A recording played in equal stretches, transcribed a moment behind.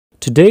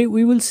Today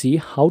we will see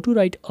how to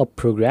write a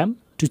program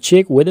to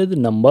check whether the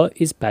number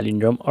is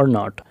palindrome or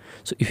not.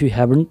 So if you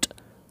haven't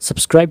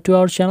subscribed to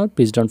our channel,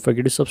 please don't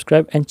forget to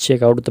subscribe and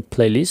check out the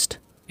playlist.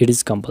 It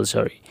is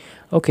compulsory.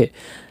 Okay,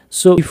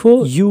 so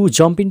before you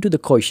jump into the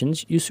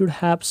questions, you should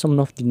have some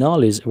of the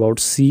knowledge about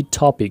C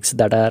topics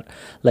that are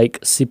like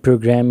C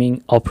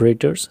programming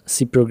operators,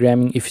 C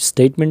programming if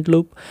statement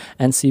loop,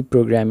 and C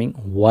programming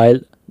while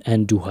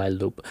and do while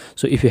loop.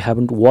 So if you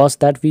haven't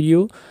watched that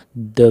video,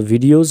 the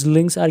videos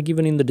links are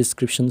given in the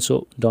description,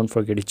 so don't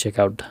forget to check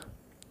out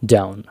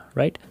down,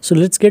 right? So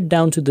let's get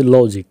down to the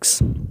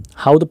logics,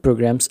 how the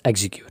programs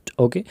execute.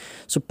 Okay,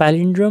 so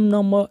palindrome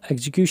number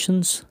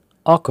executions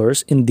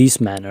occurs in this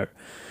manner.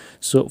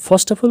 So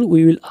first of all,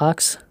 we will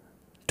ask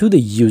to the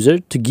user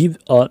to give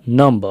a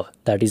number,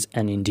 that is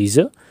an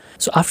integer.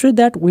 So after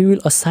that, we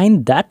will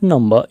assign that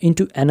number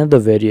into another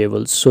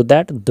variable so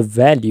that the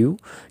value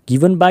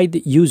given by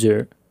the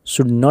user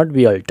should not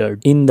be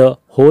altered in the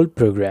whole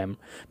program,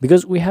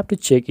 because we have to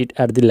check it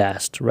at the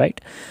last,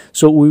 right?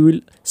 So we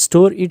will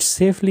store it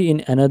safely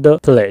in another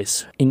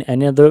place, in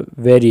another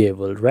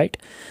variable, right?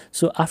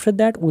 So after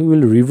that, we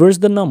will reverse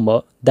the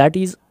number that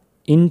is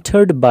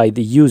entered by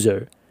the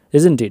user,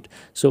 isn't it?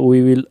 So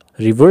we will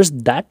reverse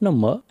that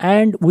number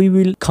and we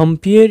will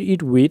compare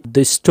it with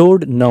the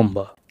stored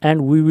number,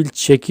 and we will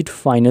check it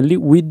finally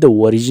with the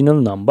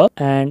original number,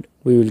 and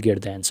we will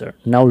get the answer.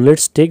 Now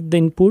let's take the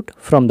input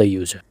from the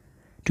user.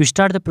 To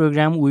start the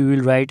program, we will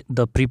write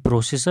the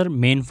preprocessor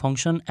main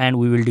function, and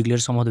we will declare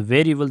some of the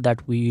variable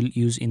that we will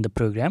use in the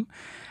program.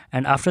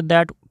 And after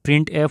that,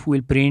 printf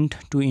will print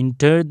to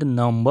enter the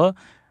number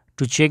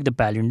to check the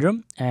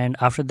palindrome, and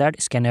after that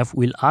scanf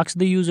will ask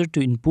the user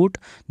to input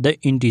the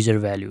integer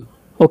value.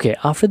 Okay,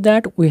 after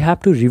that we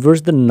have to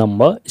reverse the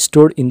number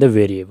stored in the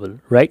variable,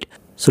 right?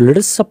 So let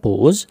us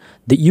suppose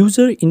the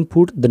user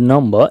input the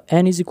number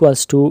n is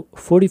equals to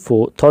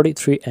 44,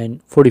 33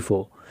 and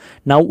 44.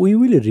 Now we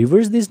will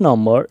reverse this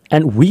number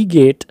and we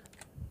get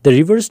the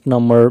reversed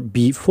number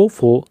be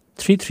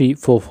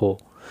 443344.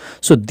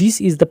 So this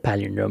is the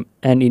palindrome,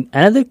 and in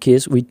another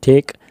case we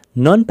take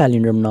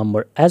non-palindrome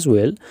number as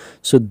well.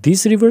 So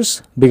this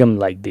reverse become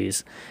like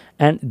this,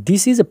 and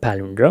this is a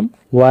palindrome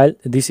while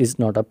this is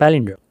not a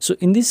palindrome. So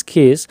in this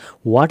case,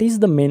 what is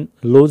the main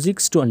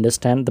logics to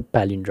understand the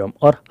palindrome,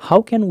 or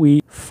how can we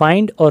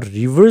find or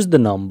reverse the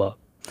number?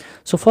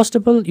 So first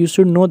of all, you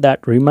should know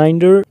that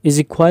remainder is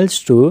equals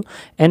to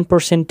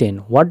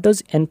n%10. What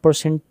does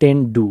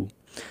n%10 do?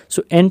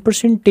 So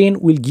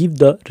n%10 will give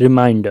the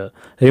remainder.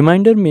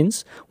 Remainder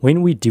means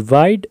when we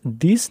divide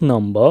this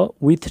number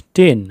with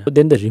 10,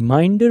 then the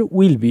remainder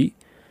will be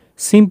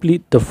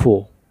simply the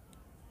 4,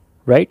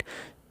 right?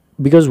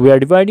 Because we are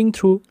dividing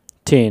through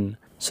 10.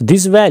 So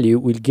this value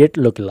will get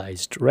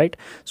localized, right?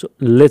 So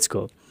let's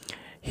go.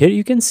 Here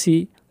you can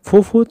see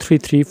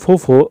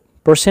 443344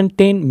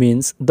 %10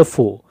 means the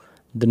 4.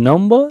 The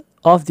number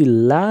of the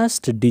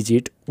last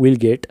digit will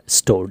get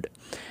stored,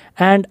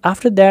 and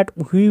after that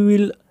we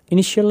will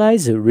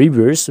initialize a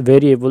reverse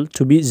variable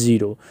to be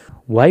 0.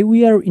 Why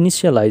we are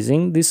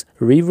initializing this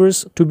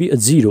reverse to be a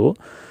 0?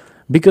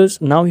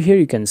 Because now here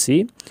you can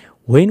see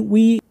when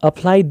we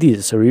apply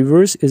this,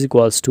 reverse is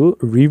equals to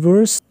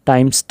reverse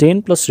times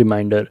 10 plus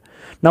remainder.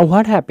 Now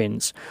what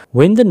happens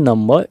when the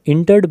number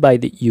entered by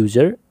the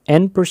user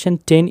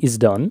n%10 is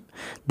done?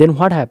 Then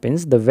what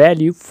happens? The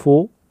value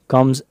 4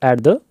 comes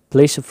at the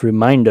place of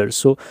remainder.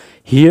 So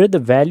here the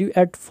value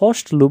at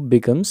first loop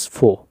becomes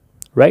 4,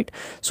 right?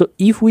 So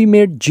if we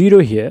made 0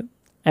 here,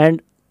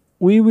 and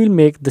we will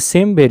make the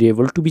same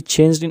variable to be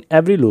changed in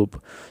every loop.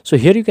 So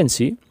here you can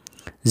see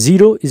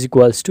 0 is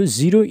equals to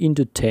 0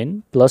 into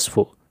 10 plus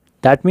 4.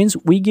 That means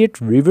we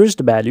get reversed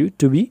value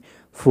to be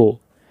 4.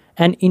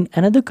 And in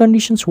another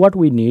conditions, what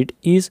we need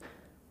is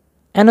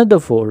another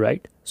 4,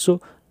 right? So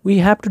we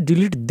have to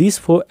delete this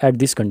 4 at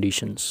this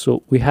condition.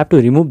 So we have to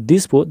remove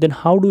this 4. Then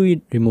how do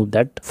we remove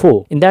that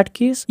 4? In that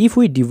case, if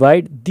we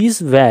divide this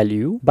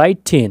value by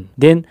 10,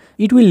 then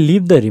it will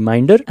leave the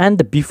remainder and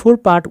the before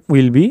part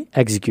will be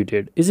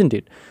executed, isn't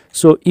it?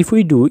 So if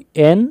we do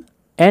n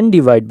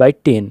divide by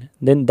 10,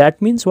 then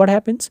that means what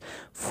happens?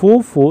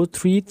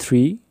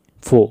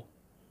 44334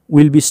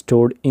 will be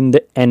stored in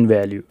the n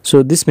value.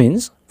 So this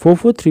means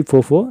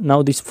 44344.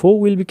 Now this 4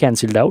 will be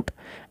cancelled out,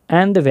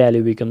 and the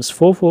value becomes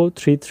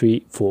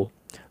 44334,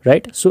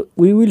 right? So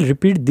we will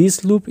repeat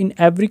this loop in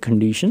every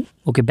condition.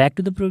 Okay, back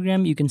to the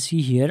program. You can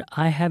see here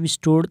I have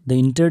stored the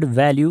entered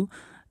value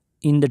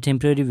in the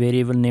temporary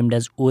variable named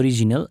as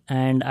original,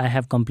 and I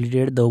have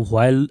completed the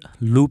while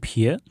loop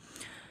here.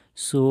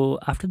 So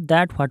after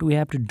that, what we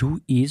have to do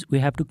is we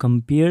have to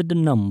compare the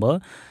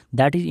number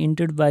that is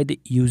entered by the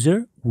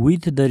user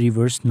with the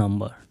reverse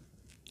number,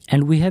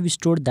 and we have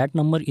stored that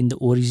number in the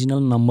original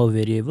number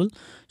variable.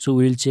 So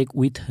we will check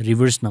with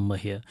reverse number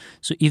here.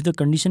 So if the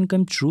condition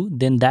comes true,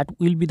 then that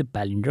will be the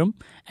palindrome,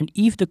 and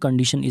if the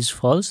condition is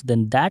false,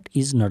 then that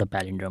is not a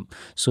palindrome.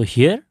 So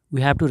here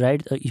we have to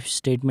write a if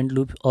statement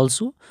loop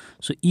also.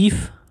 So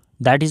if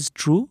that is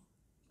true,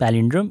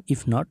 palindrome,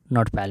 if not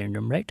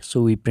palindrome, right?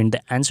 So we print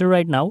the answer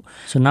right now.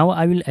 So now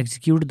I will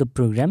execute the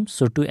program.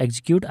 So to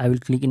execute, I will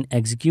click in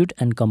execute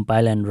and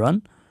compile and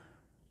run,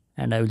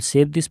 and I will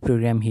save this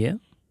program here.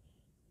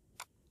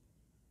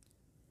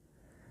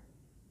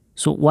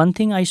 So one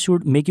thing I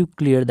should make you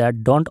clear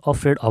that don't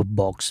afraid of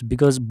box,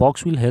 because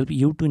box will help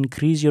you to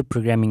increase your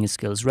programming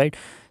skills, right?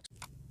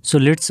 So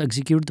let's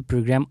execute the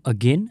program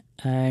again,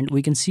 and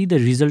we can see the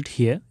result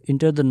here.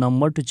 Enter the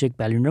number to check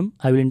palindrome.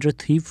 I will enter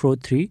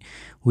 343,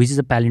 which is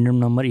a palindrome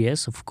number.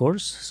 Yes, of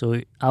course.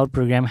 So our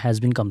program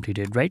has been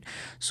completed, right?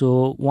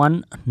 So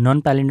one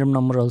non-palindrome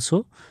number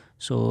also.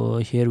 So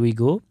here we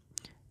go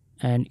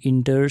and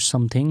enter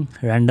something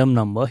random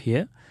number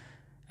here,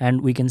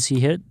 and we can see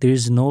here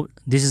this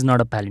is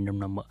not a palindrome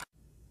number.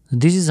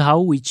 This is how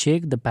we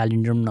check the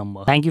palindrome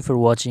number. Thank you for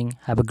watching.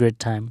 Have a great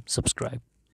time. Subscribe.